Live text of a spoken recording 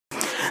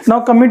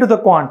Now coming to the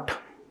quant.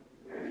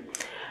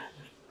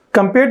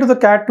 Compared to the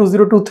CAT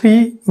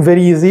 2023,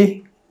 very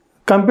easy.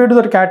 Compared to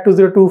the CAT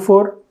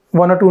 2024,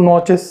 1 or 2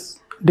 notches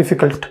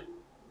difficult.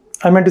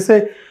 I meant to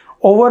say,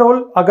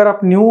 overall, agar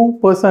aap new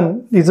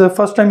person, is the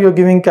first time you're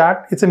giving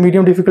CAT, it's a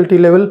medium difficulty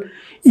level,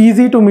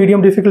 easy to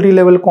medium difficulty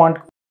level quant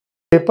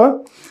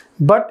paper.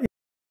 But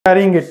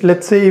carrying it,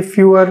 let's say if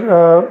you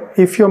are,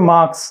 if your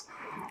marks,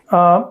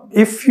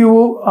 if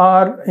you're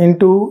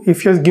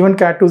given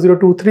CAT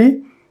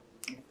 2023,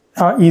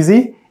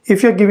 easy.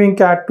 If you're giving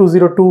CAT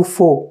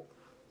 2024,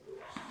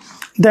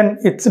 then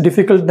it's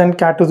difficult than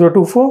CAT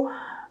 2024.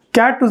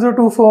 CAT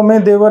 2024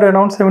 mein there were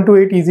around 7 to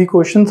 8 easy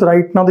questions.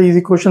 Right now the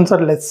easy questions are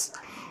less.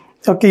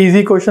 Okay,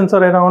 easy questions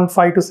are around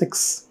 5 to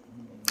 6.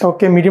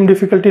 Okay, medium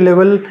difficulty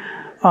level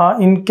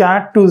in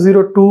CAT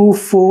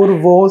 2024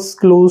 was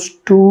close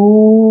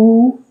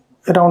to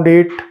around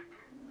 8.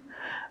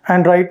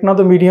 And right now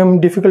the medium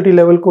difficulty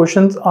level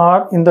questions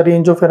are in the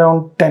range of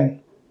around 10.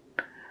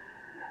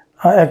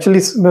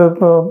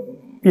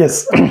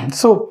 Yes.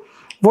 So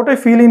what I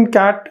feel in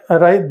CAT,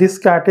 this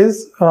CAT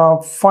is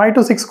 5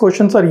 to 6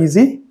 questions are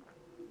easy.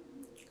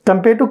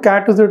 Compared to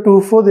CAT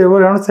 2024, there were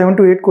around 7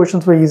 to 8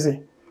 questions were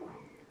easy.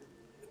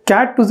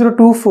 CAT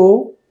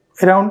 2024,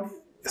 around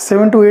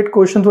 7 to 8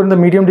 questions were in the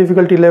medium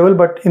difficulty level,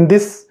 but in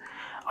this,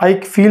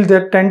 I feel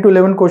that 10 to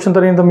 11 questions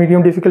are in the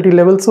medium difficulty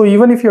level. So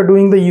even if you're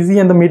doing the easy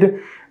and the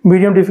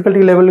medium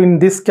difficulty level in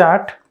this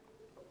CAT,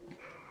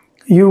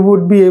 you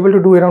would be able to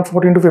do around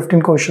 14 to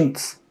 15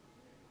 questions.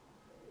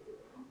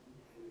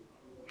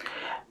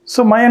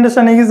 So my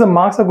understanding is the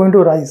marks are going to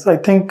rise. I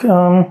think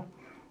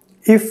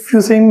if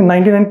you say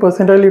 99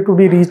 percentile, it would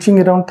be reaching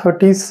around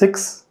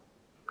 36,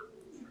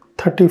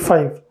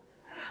 35.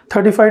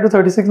 35 to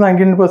 36,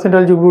 99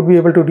 percentile you would be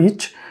able to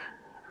reach.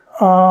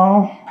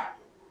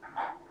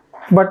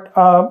 But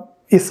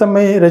is some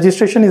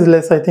registration is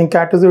less. I think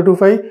CAT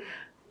 2025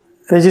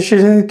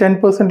 registration is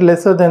 10%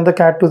 lesser than the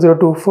CAT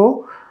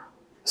 2024.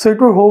 So it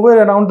would hover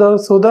around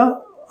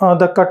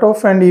the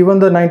cutoff, and even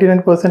the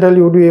 99 percentile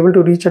you would be able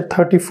to reach at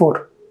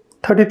 34.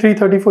 33,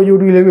 34 you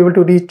would be able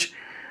to reach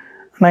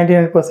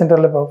 99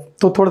 percentile above.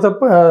 So थोड़ा सा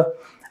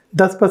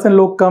 10%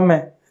 लोग कम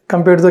है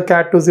compared to the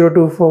CAT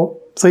 2024.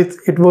 So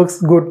it works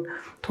good.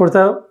 थोड़ा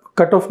सा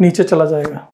cutoff नीचे चला जाएगा.